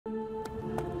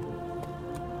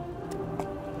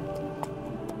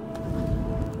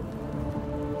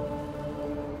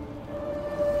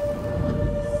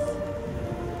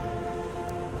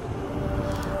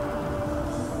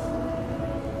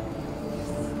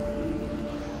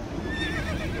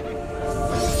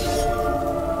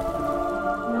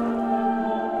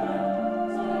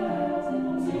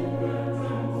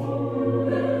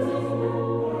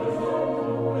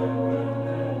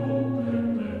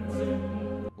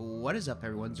What is up,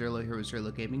 everyone? Xirlo here with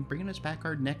Xirlo Gaming, bringing us back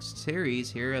our next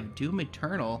series here of Doom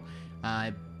Eternal.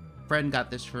 A friend got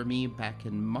this for me back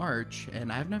in March,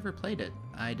 and I've never played it.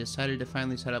 I decided to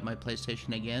finally set up my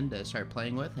PlayStation again to start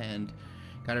playing with, and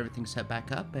got everything set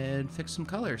back up and fixed some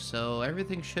colors, so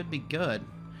everything should be good.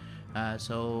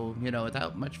 So, you know,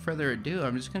 without much further ado,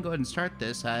 I'm just going to go ahead and start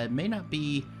this. It may not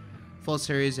be full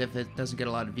series if it doesn't get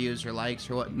a lot of views or likes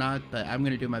or whatnot, but I'm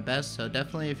going to do my best. So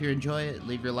definitely, if you enjoy it,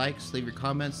 leave your likes, leave your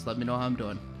comments, let me know how I'm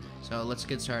doing. So let's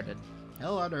get started.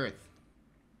 Hell on Earth.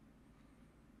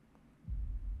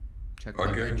 Check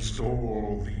Against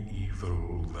all the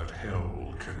evil that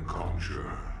hell can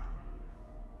conjure,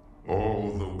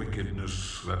 all the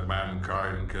wickedness that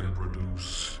mankind can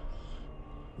produce,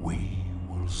 we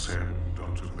will send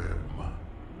unto them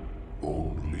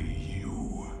only you.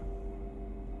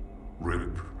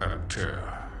 Rip and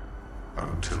tear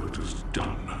until it is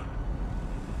done.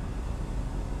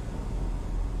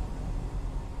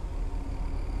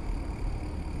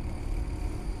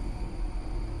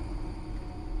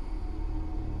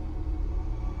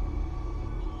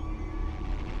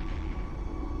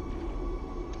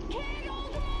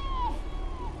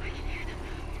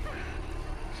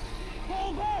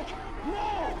 Hold back!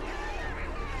 No!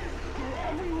 They're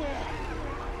everywhere!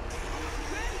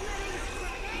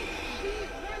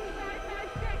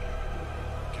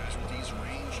 Casualties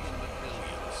range in the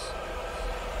billions.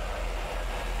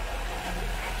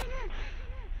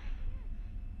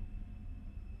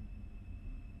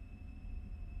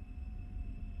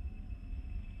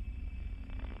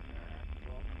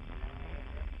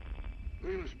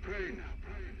 We must pray now,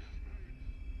 brothers.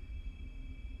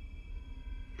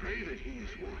 Pray that he is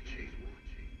watching.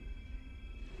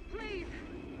 Please,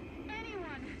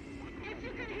 anyone, if you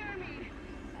can hear me,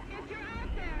 if you're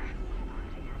out there.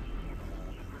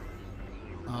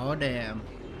 Oh, damn.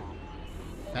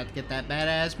 About to get that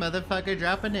badass motherfucker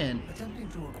dropping in. Attempting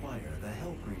to acquire the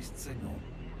Hell Priest signal.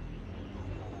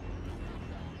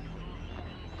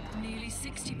 Nearly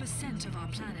 60% of our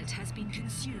planet has been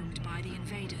consumed by the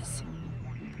invaders.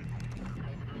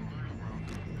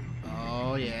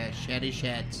 Oh yeah, shetty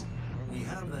sheds. We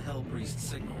have the Hell Priest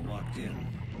signal locked in.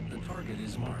 The target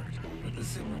is marked, but the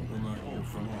signal will not hold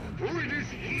for long. For it is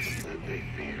he that they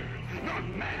fear, not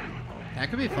man. That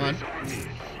could be fun. His armies,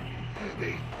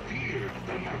 they fear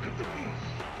the mark of the beast.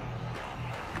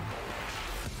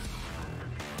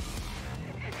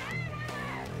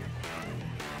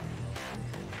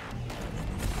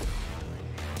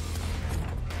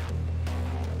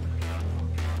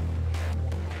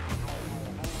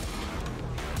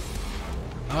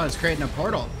 Oh, it's creating a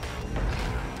portal.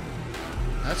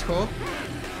 That's cool.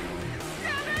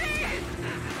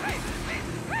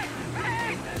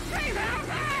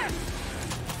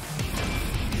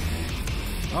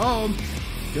 Oh,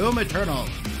 Doom Eternal.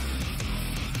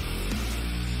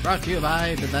 Brought to you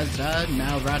by Bethesda,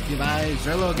 now brought to you by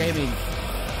Xirlo Gaming.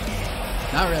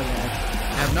 Not really,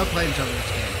 I have no claims over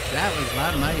this game. That was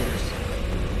loud in my ears.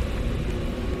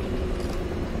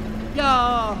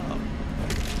 Yo!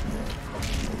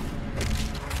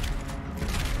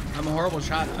 I'm a horrible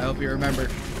shot, I hope you remember.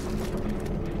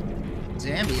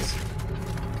 Zambies.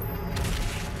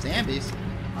 Zambies?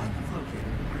 I have located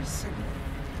the priest signal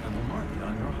and will mark it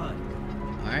on your HUD.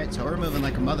 Alright, so we're moving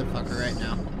like a motherfucker right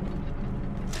now.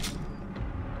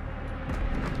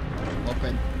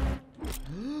 Open.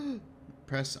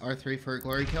 Press R3 for a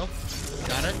glory kill.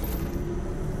 Got it.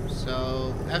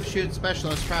 So, F-shoot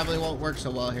specialist probably won't work so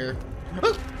well here.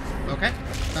 Okay,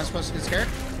 not supposed to get scared,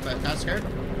 but not scared.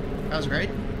 That was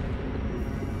great.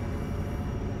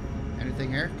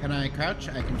 Anything here? Can I crouch?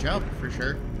 I can jump for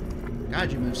sure.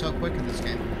 God, you move so quick in this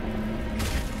game.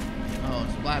 Oh,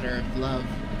 splatter of love.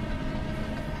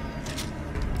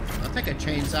 I'll take a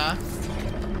chainsaw.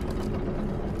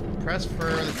 Press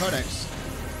for the codex.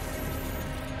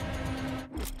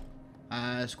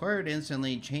 Square to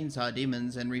instantly chainsaw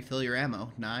demons and refill your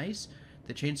ammo. Nice.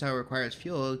 The chainsaw requires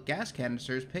fuel. Gas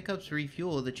canisters, pickups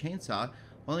refuel the chainsaw.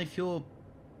 Only fuel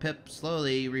pip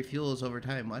slowly refuels over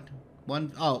time. What?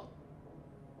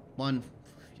 One.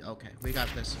 Okay, we got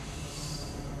this.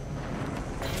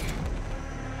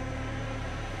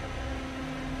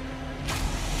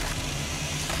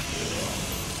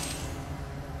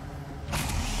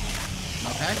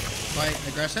 Okay, quite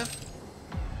aggressive.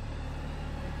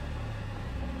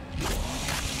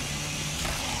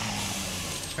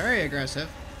 Very aggressive.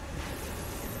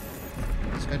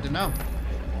 It's good to know.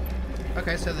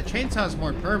 Okay, so the chainsaw is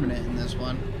more permanent in this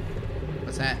one.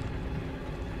 What's that?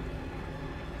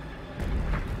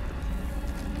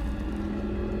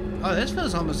 Oh, this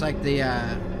feels almost like the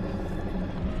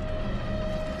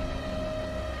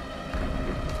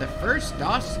The first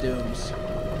DOS Dooms.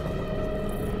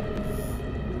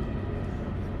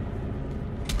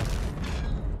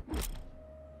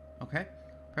 Okay.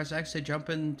 Press X to jump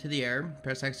into the air.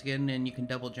 Press X again and you can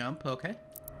double jump. Okay.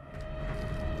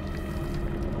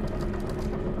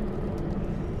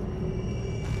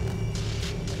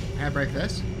 I break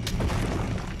this.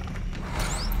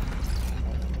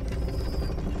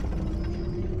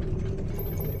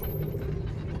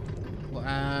 Well,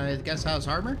 I guess how's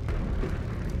armor?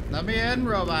 Let me in,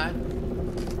 robot.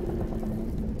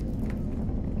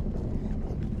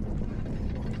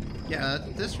 Yeah,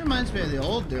 this reminds me of the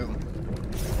old Doom.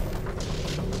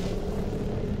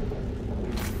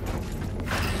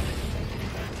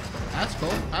 That's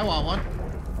cool. I want one.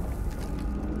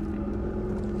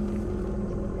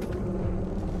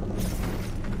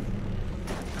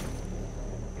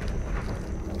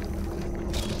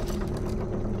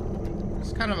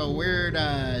 It's kind of a weird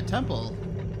temple.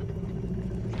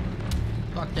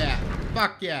 Fuck yeah.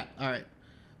 Fuck yeah. Alright.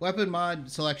 Weapon mod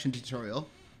selection tutorial.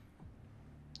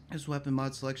 This weapon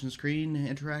mod selection screen.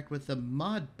 Interact with the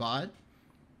mod bot.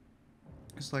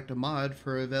 Select a mod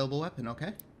for available weapon,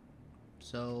 okay?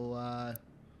 So,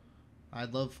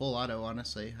 I'd love full auto,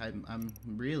 honestly. I'm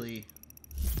really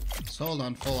sold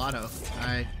on full auto.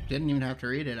 I didn't even have to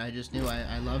read it. I just knew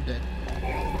I loved it.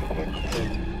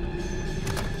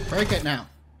 Break it now.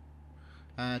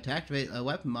 To activate a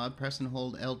weapon mod, press and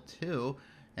hold L2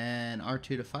 and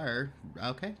R2 to fire.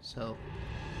 Okay, so...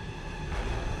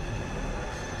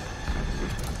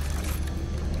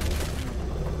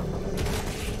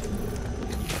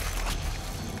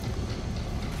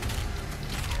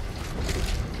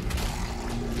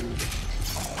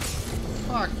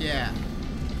 Fuck yeah.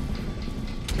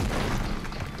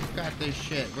 Got this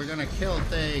shit. We're gonna kill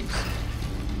things.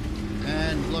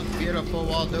 And look beautiful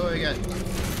while doing it.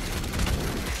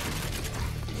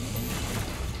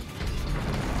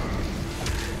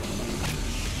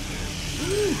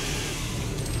 Woo.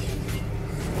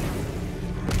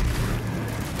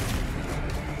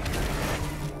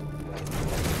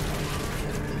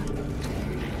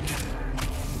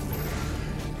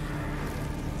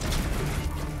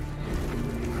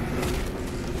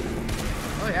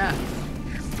 Oh yeah.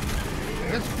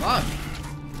 It's fun.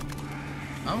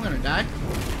 I'm gonna die.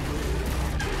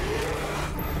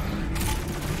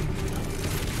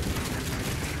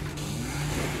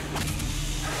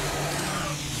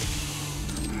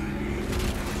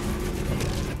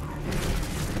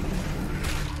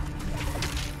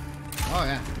 Oh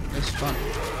yeah, it's fun.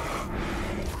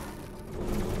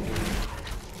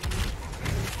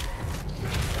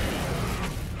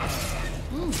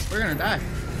 Ooh, we're gonna die.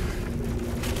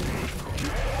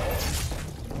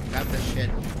 Got this shit.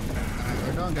 Alright,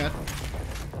 we're doing good.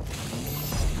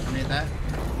 I need that.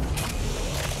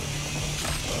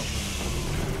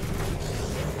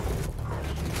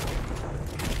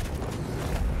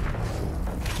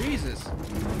 Jesus.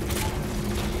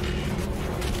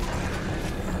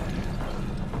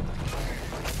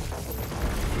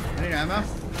 I need ammo.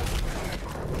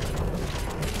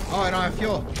 Oh, I don't have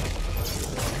fuel.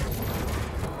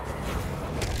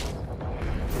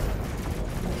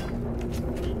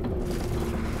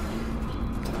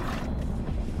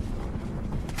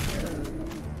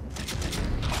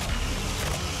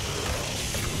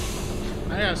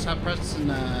 I gotta stop pressing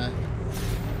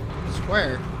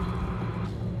square.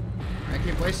 I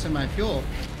keep wasting my fuel.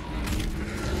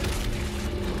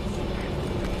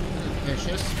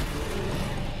 Vicious.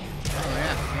 Oh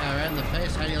yeah, yeah, right in the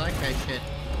face. How do you like that shit?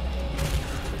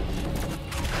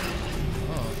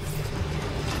 Oh.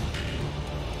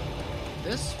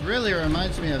 This really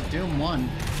reminds me of Doom 1.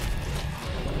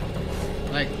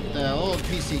 Like the old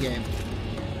PC game.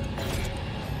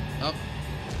 Oh.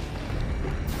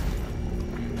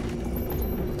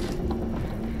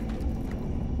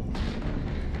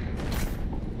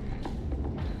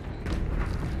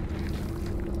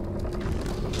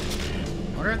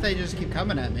 I wonder if they just keep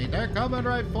coming at me. They're coming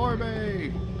right for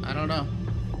me. I don't know.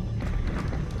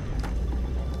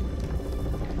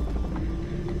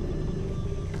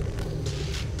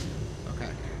 Okay.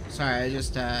 Sorry, I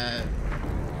just, the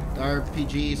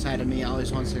RPG side of me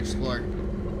always wants to explore.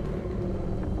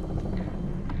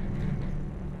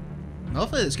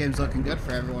 Hopefully this game's looking good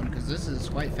for everyone, because this is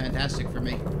quite fantastic for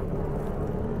me.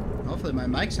 Hopefully my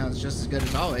mic sounds just as good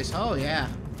as always. Oh, yeah.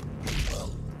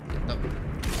 The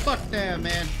fuck damn,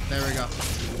 man. There we go.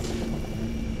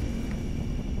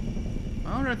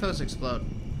 I wonder if those explode.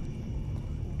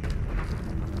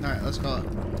 Alright, let's go.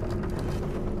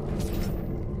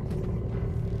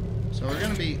 So we're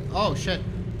gonna be... Oh, shit.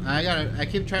 I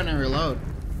keep trying to reload.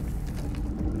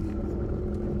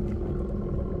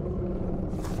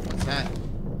 that?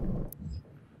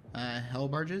 Hell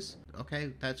barges?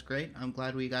 Okay, that's great. I'm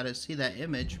glad we got to see that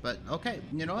image, but okay,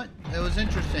 you know what? It was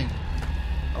interesting.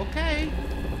 Okay.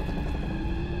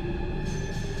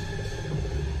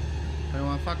 You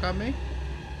wanna fuck on me?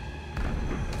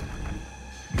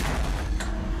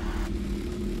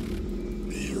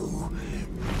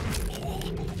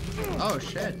 Oh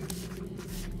shit.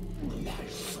 My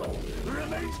soul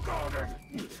remains guarded.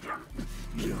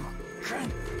 You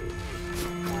can't.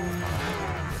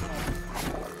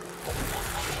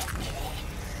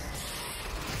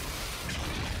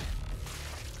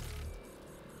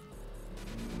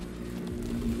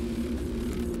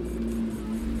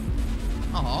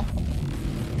 Aw.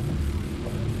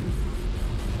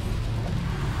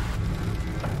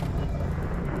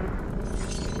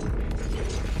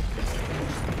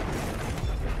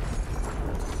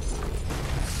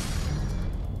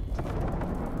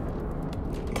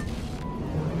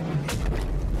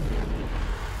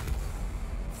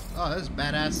 Oh, this is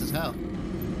badass as hell.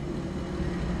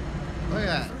 Look at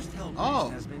that. The first hell Oh.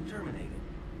 priest has been terminated.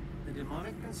 The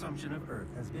demonic consumption of Earth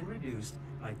has been reduced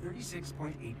by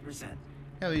 36.8%.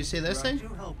 Yeah, you see this There are thing?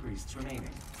 2 hell priests remaining.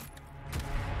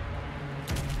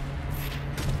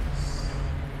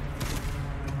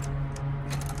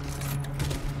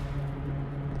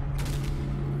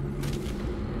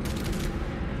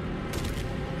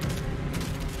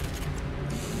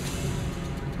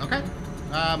 Okay.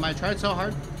 I tried so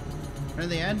hard. But in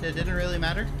the end, it didn't really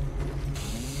matter.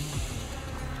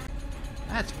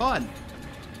 That's fun.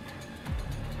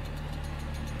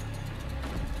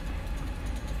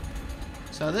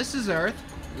 So this is Earth,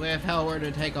 if hell were to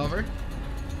take over.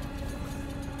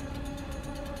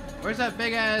 Where's that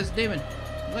big ass demon?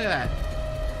 Look at that.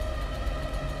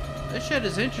 This shit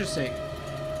is interesting.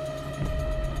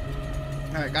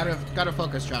 Alright, gotta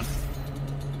focus, John.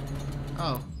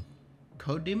 Oh.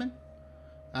 Code demon?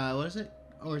 What is it?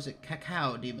 Or is it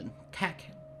cacao demon?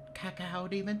 Cacao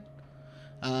demon?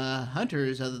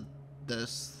 Hunters of the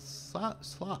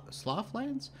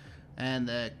Slothlands? And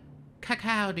the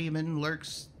cacao demon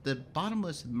lurks the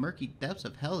bottomless, murky depths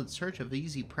of hell in search of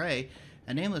easy prey.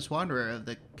 A nameless wanderer of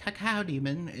the cacao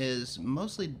demon is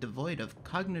mostly devoid of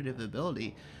cognitive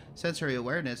ability, sensory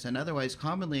awareness, and otherwise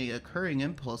commonly occurring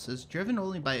impulses, driven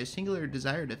only by a singular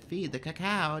desire to feed. The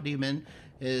cacao demon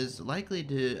is likely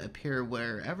to appear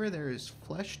wherever there is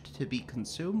flesh to be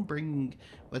consumed, bringing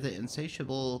with it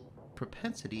insatiable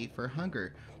propensity for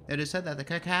hunger. It is said that the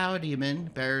cacao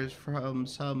demon bears from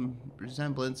some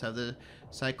resemblance of the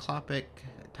cyclopic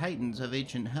titans of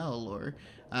ancient hell lore,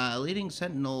 leading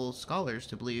sentinel scholars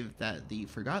to believe that the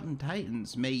forgotten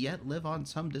titans may yet live on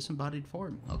some disembodied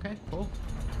form. Okay, cool.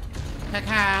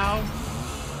 Cacao!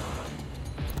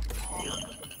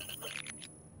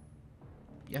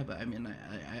 Yeah, but I mean,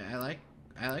 I like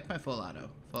my full auto.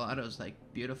 Full auto is like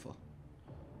beautiful.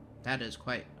 That is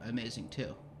quite amazing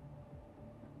too.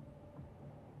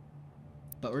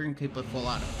 But we're gonna keep with full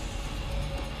auto.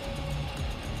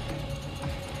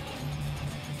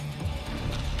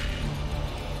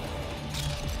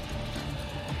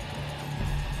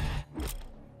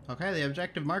 Okay, the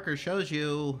objective marker shows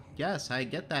you. Yes, I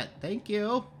get that. Thank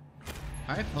you.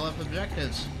 Alright, pull up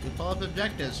objectives. You pull up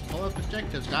objectives. Pull up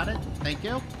objectives. Got it? Thank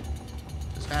you.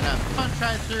 Just gotta punch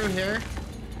right through here.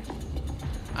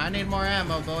 I need more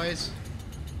ammo, boys.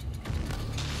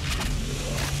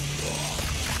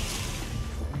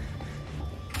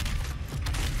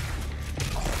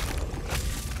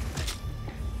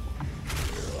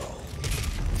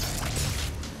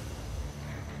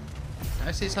 Did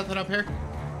I see something up here?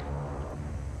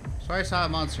 So I saw a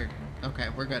monster. Okay,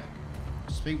 we're good.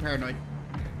 Just being paranoid.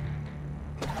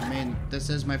 I mean, this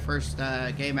is my first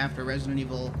game after Resident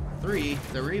Evil 3,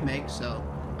 the remake, so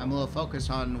I'm a little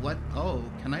focused on what... Oh,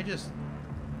 can I just...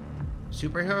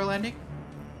 Superhero landing?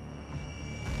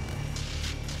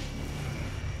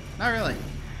 Not really.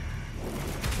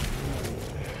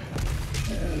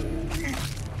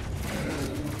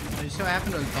 Did you see what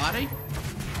happened to his body?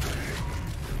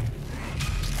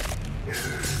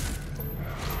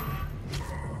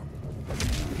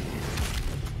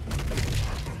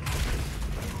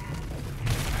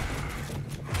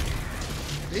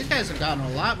 These guys have gotten a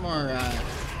lot more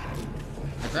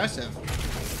aggressive.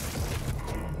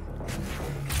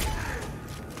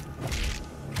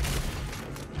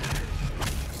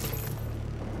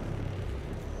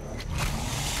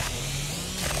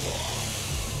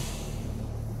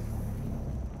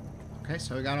 Okay,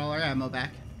 so we got all our ammo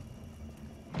back.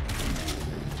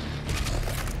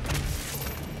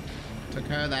 Took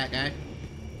care of that guy.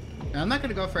 Now, I'm not going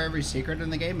to go for every secret in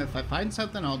the game. If I find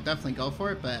something, I'll definitely go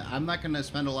for it, but I'm not going to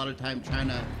spend a lot of time trying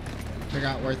to figure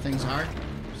out where things are.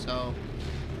 So,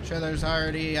 I'm sure there's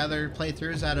already other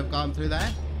playthroughs that have gone through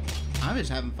that. I'm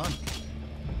just having fun.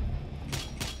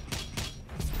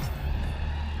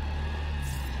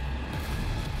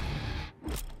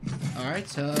 Alright,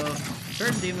 so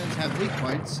certain demons have weak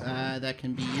points that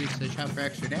can be used to shot for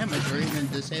extra damage or even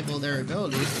disable their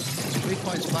abilities. Weak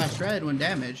points flash red when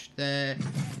damaged. The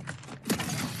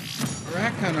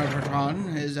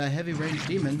Rakanatron is a heavy range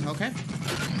demon. Okay.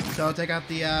 So I'll take out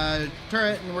the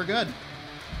turret and we're good.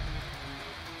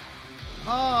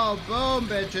 Oh, boom,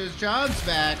 bitches. John's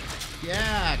back.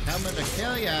 Yeah, coming to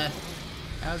kill ya.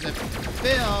 How's it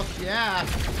feel? Yeah.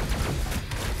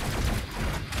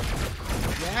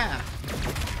 Yeah.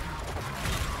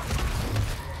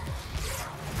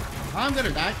 I'm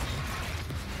gonna die.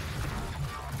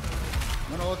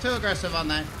 I'm a little too aggressive on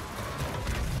that.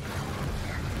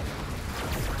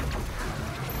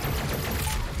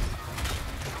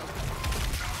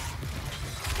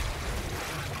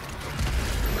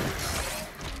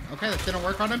 Okay, that didn't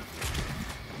work on him.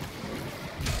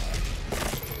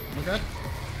 We're good.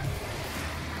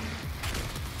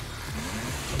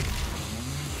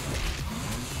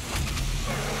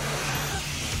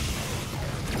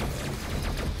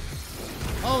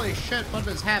 Holy shit, what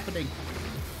is happening?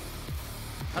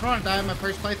 I don't want to die in my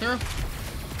first playthrough.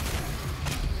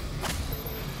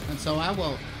 And so I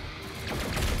won't.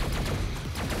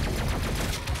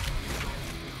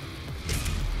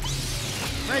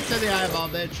 Right to the eyeball,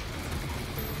 bitch.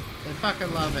 They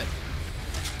fucking love it.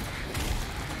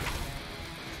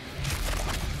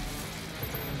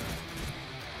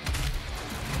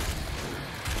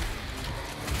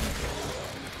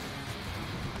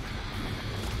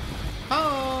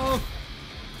 Oh!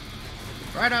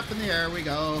 Right up in the air we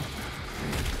go.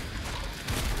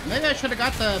 Maybe I should have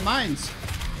got the mines.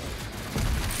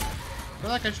 I feel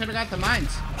like I should have got the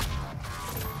mines.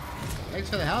 Thanks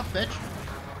for the help, bitch.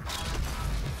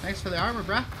 Thanks for the armor,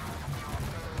 bruh.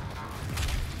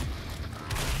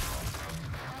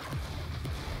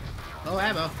 Oh,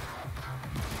 ammo.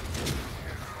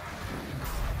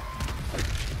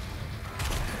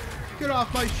 Get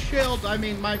off my shield. I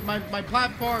mean, my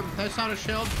platform. That's not a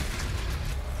shield.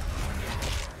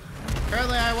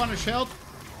 Apparently I want a shield.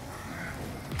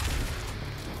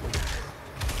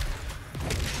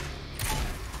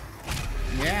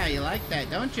 Yeah, you like that,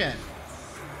 don't you?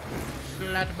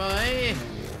 Slut boy.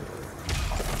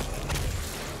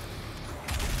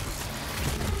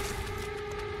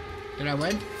 Did I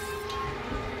win?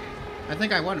 I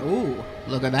think I won. Ooh,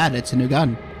 look at that. It's a new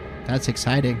gun. That's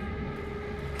exciting.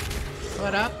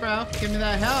 What up, bro? Give me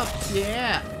that help.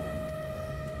 Yeah.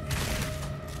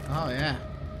 Oh, yeah.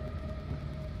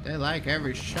 They like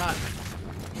every shot.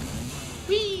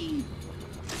 Whee!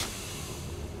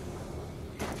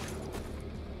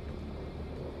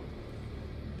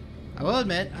 I will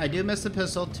admit, I do miss the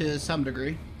pistol to some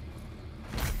degree.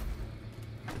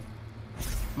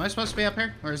 Am I supposed to be up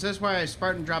here? Or is this where I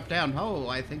Spartan dropped down? Oh,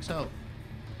 I think so.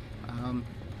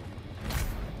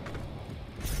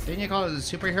 Didn't you call it a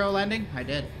superhero landing? I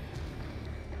did.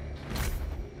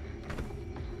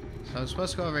 So I was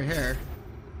supposed to go over here.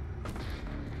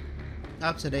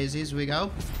 Up to daisies we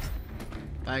go.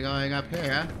 By going up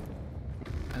here.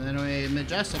 And then we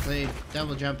majestically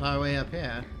double jump our way up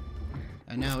here.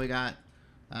 And now we got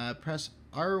press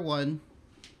R1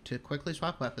 to quickly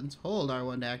swap weapons. Hold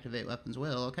R1 to activate weapons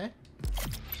will, okay?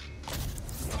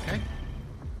 Okay.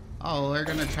 Oh, we're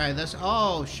gonna try this.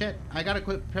 Oh, shit. I gotta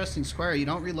quit pressing square. You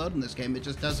don't reload in this game. It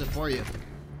just does it for you.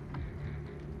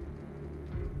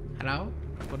 Hello?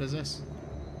 What is this?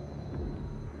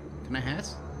 Can I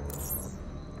has?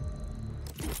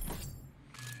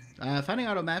 Finding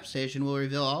auto map station will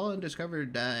reveal all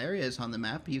undiscovered areas on the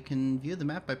map. You can view the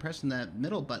map by pressing that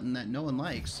middle button that no one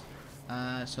likes.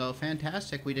 So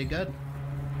fantastic, we did good.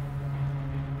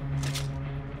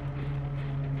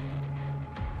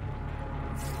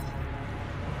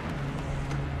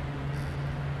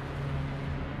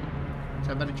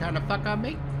 Somebody trying to fuck on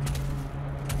me?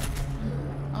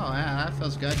 Oh yeah, that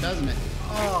feels good, doesn't it?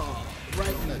 Oh, right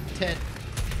in the tit.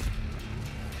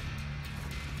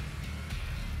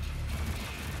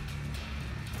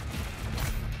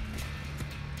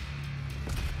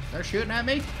 They're shooting at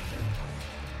me?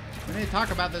 We need to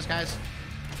talk about this, guys.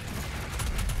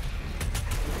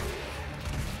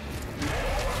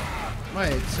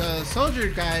 Wait, so soldier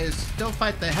guys still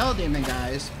fight the Hell Demon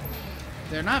guys.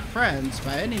 They're not friends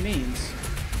by any means.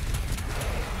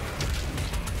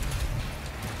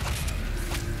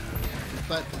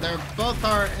 But they're both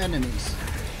our enemies.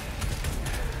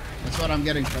 That's what I'm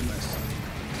getting from this.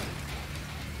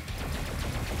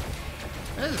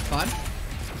 This is fun.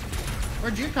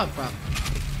 Where'd you come from?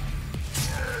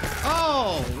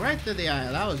 Oh, right through the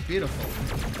eye. That was beautiful.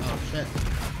 Oh, shit.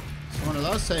 It's one of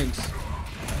those things.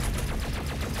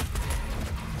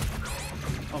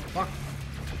 Oh, fuck.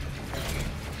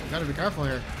 Gotta be careful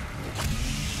here.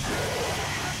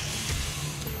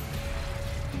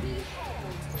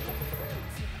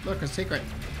 Look, a secret.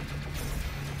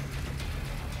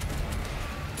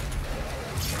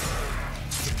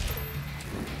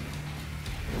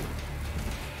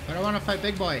 But I want to fight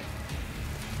Big Boy.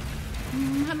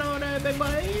 Hello there, Big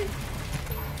Boy.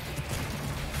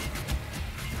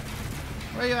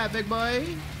 Where you at, Big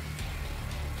Boy?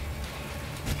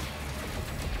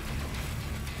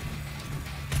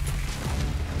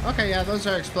 Okay, yeah, those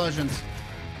are explosions.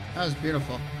 That was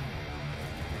beautiful.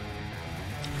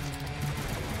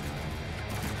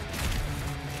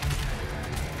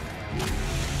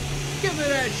 Give me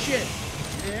that shit!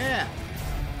 Yeah!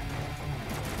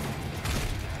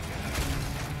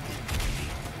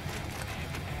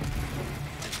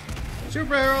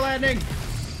 Superhero landing!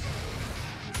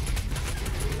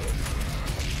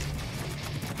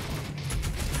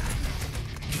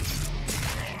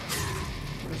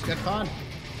 Let's get fun.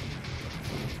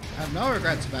 I have no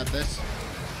regrets about this.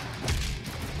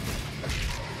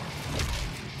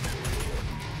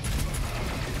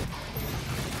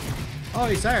 Oh,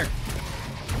 he's there.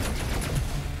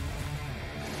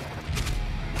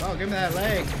 Oh, give me that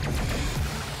leg.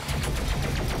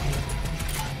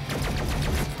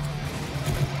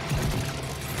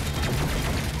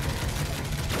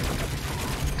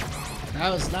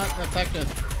 That was not effective.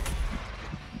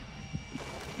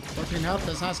 14 health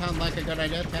does not sound like a good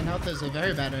idea. 10 health is a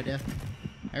very bad idea.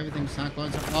 Everything's not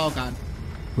going so... Oh, God.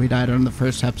 We died on the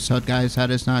first episode, guys.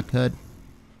 That is not good.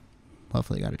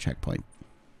 Hopefully got a checkpoint.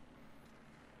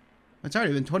 It's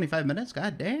already been 25 minutes?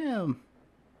 God damn.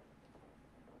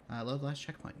 I love last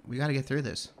checkpoint. We got to get through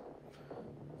this.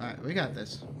 Alright, we got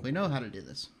this. We know how to do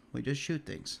this. We just shoot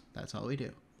things. That's all we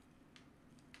do.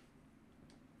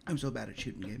 I'm so bad at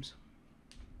shooting games.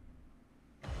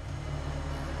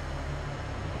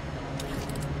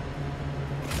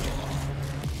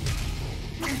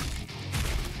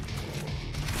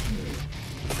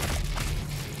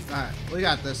 Alright, we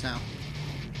got this now.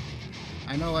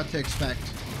 I know what to expect.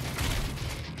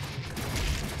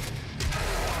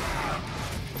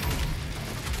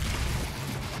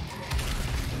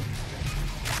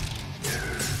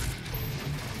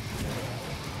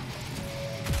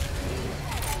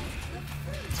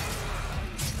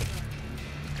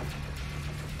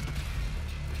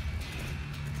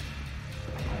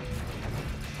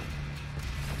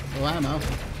 Oh, ammo.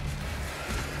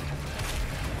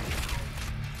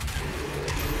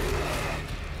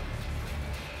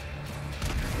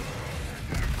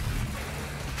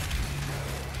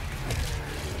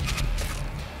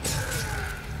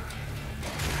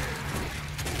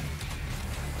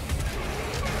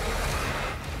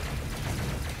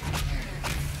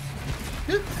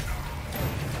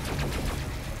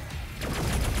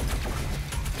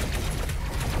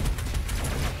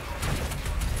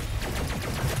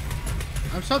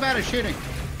 I'm so bad at shooting.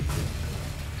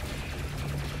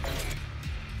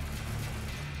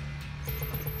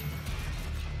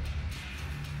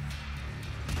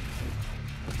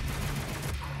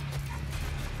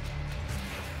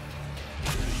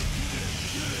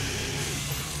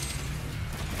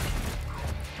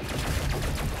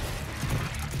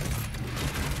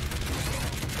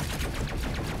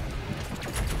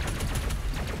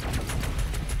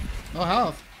 No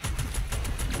health.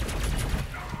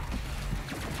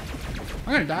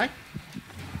 I'm gonna die.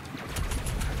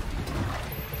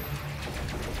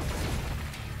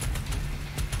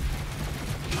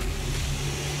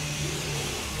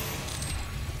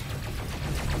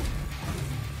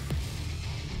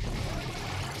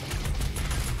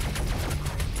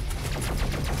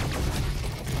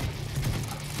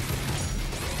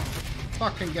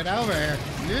 Fucking get over here.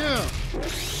 Yeah.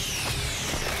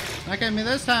 Not getting me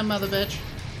this time, mother bitch.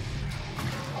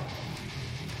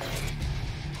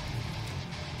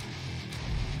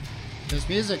 This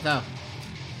music, though.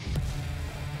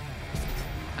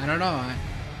 I don't know. I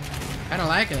kind of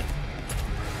like it.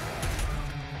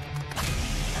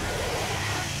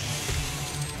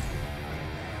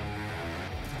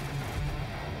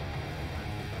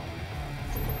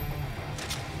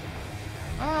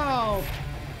 Oh!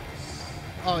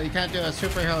 Oh, you can't do a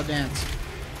superhero dance.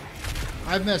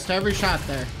 I've missed every shot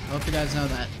there. Hope you guys know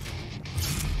that.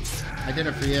 I did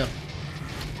it for you.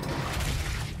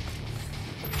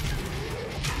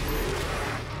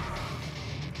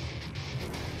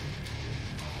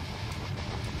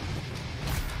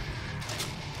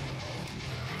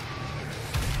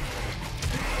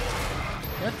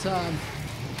 Get some.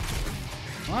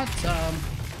 Want some.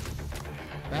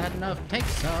 Bad enough, take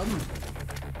some.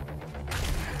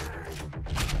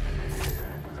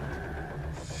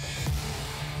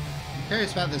 I'm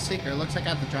curious about this seeker. It looks like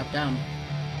I have to drop down.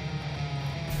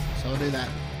 So we'll do that.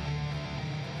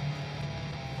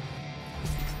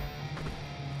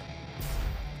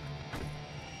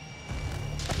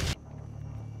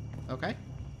 Okay.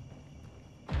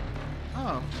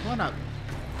 Oh, one up.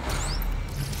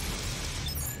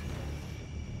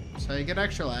 So you get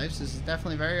extra lives. This is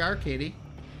definitely very arcadey.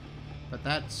 But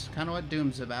that's kind of what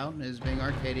Doom's about, is being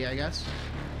arcadey, I guess.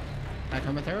 Can I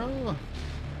come through?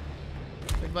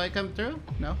 Big boy come through?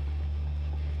 No?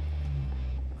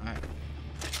 Alright.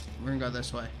 We're gonna go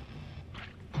this way.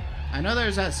 I know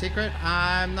there's that secret.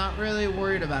 I'm not really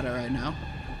worried about it right now.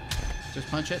 Just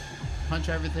punch it. Punch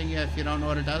everything if you don't know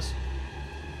what it does.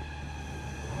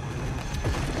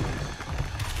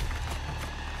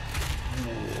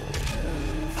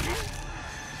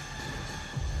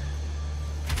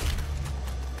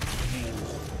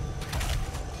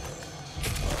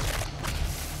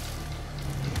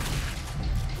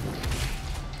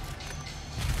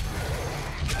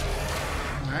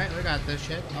 Alright, we got this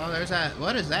shit. Oh, there's that.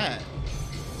 What is that?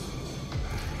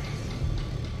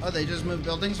 Oh, they just moved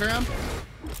buildings around?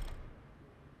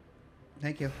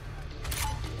 Thank you.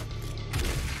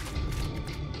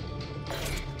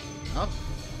 Oh.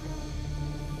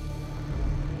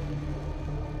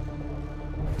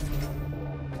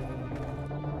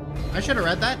 I should have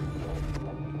read that.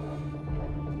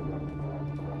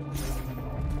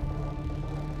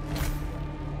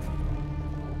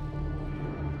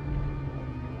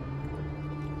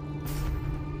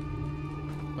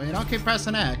 Well, you don't keep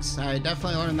pressing X. I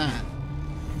definitely learned that.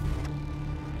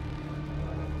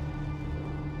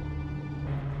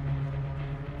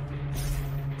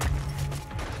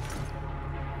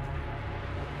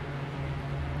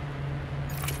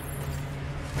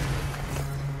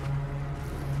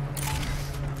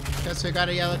 Guess we got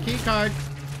a yellow key card.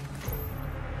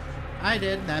 I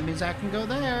did. That means I can go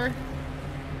there.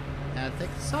 That's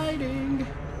exciting.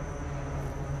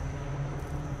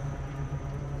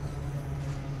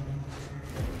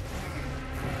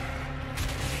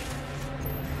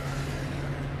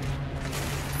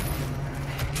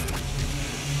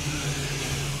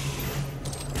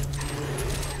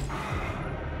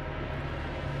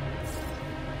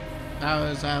 That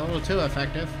was a little too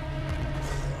effective.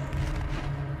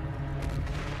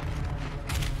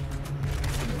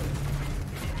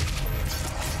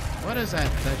 What is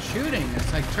that? That shooting?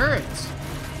 It's like turrets.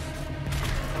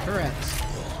 Turrets.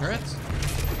 Turrets?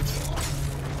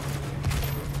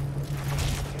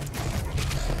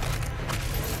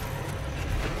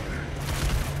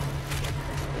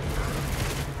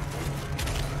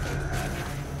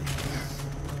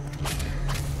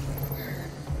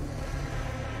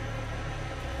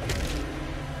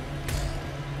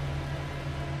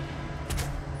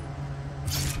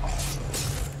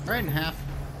 Right in half.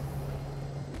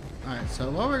 Alright, so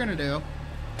what we're gonna do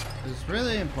is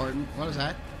really important. What is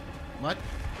that? What?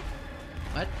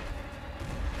 What?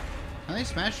 Can they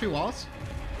smash through walls?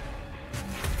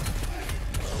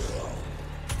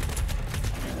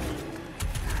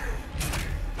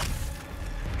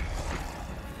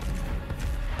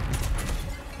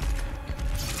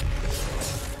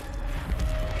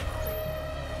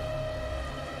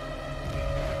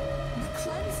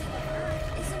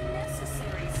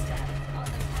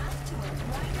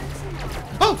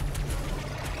 Oh!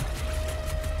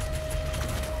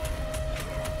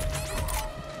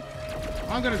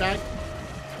 I'm gonna die.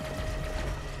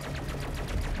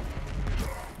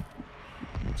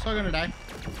 Still gonna die.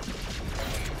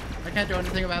 I can't do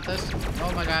anything about this.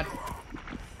 Oh my god.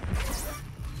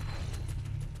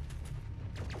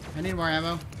 I need more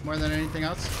ammo, more than anything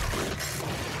else.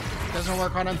 Doesn't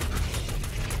work on him.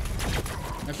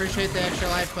 I appreciate the extra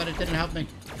life, but it didn't help me.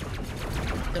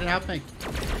 Didn't help me.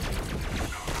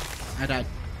 I died.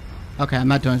 Okay, I'm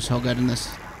not doing so good in this.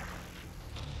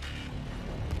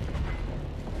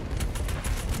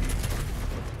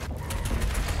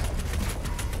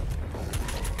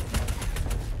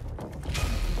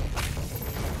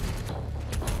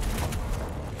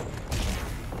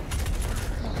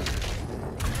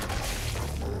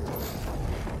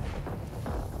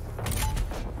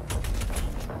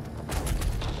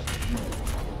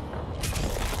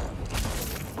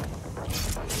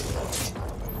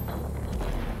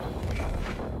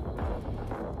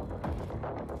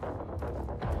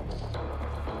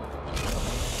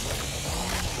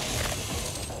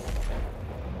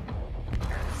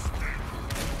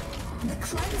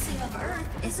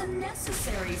 is a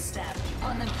necessary step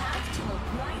on the path to a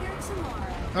brighter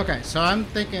tomorrow. Okay, so I'm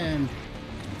thinking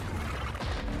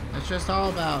it's just all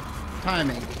about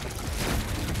timing.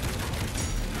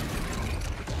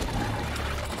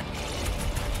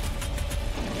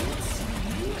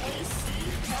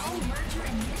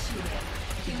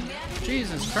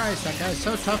 Jesus Christ, that guy's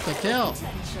so tough to kill.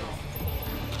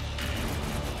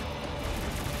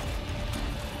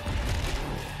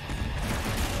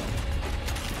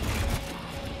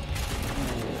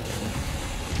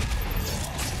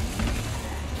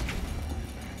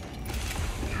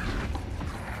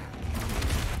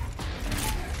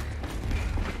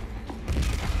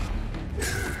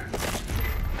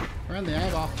 We're in the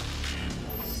eyeball.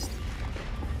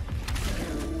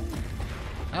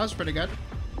 That was pretty good.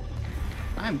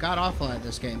 I'm god awful at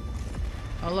this game.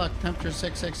 Oh look, temperature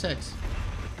 666.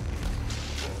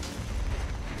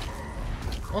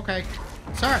 Okay,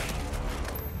 sorry.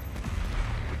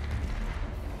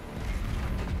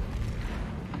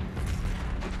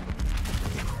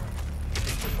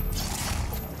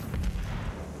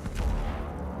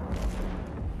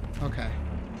 Okay,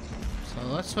 so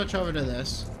let's switch over to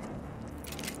this,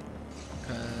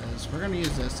 because we're gonna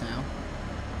use this now.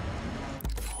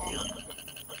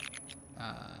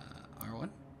 R1?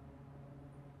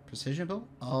 Precision bow?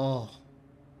 Oh.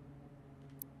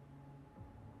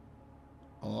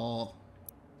 Oh.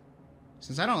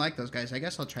 Since I don't like those guys, I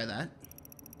guess I'll try that.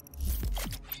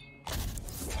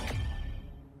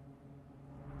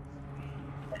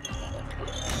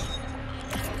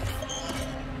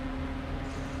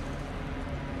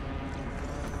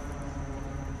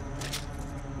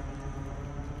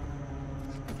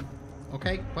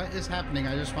 Okay, what is happening?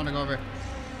 I just want to go over...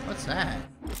 What's that?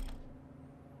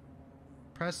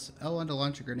 Press L1 to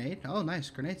launch a grenade. Oh,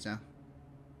 nice. Grenades now.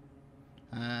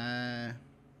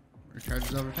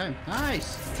 Recharges over time.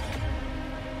 Nice!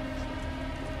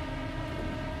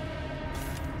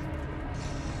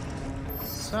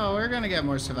 So, we're gonna get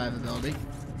more survivability.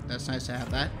 That's nice to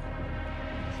have that.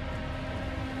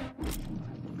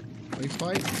 Weak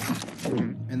point?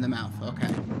 In the mouth.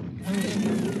 Okay.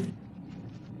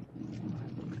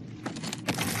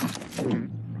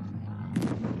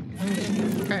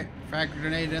 Okay, frag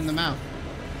grenade in the mouth.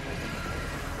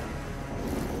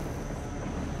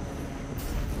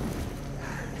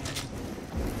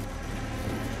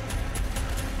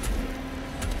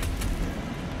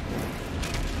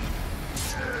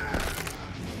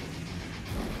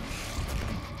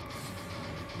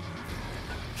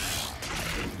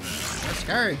 That's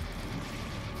scary.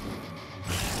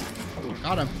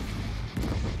 Got him.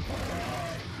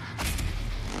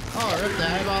 Oh, rip the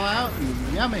eyeball out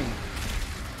and yummy.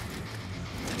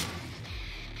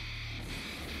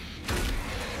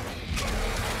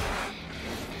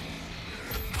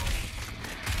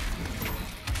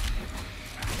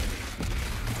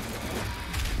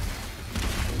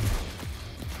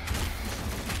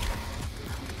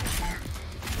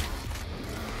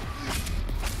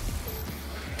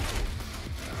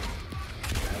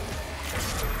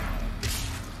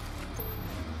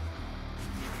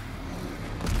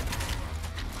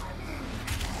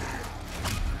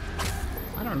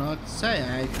 I don't know what to say.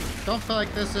 I don't feel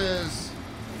like this is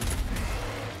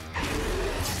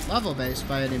level based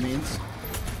by any means.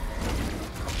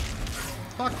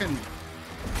 Fucking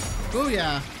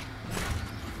booyah.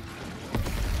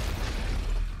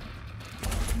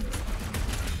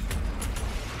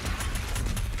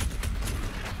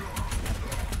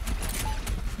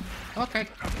 Okay.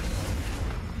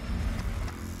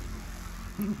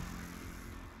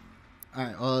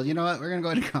 Alright, well, you know what? We're going to go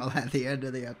ahead and call that the end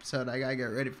of the episode. I got to get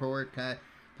ready for work. But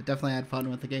definitely had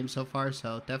fun with the game so far.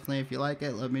 So definitely, if you like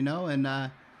it, let me know. And,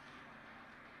 well,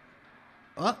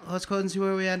 let's go ahead and see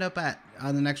where we end up at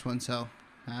on the next one. So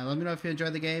let me know if you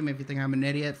enjoyed the game. If you think I'm an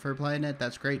idiot for playing it,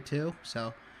 that's great too.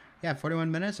 So, yeah, 41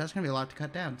 minutes. That's going to be a lot to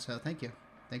cut down. So thank you.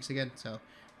 Thanks again. So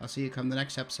I'll see you come the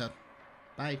next episode.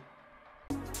 Bye.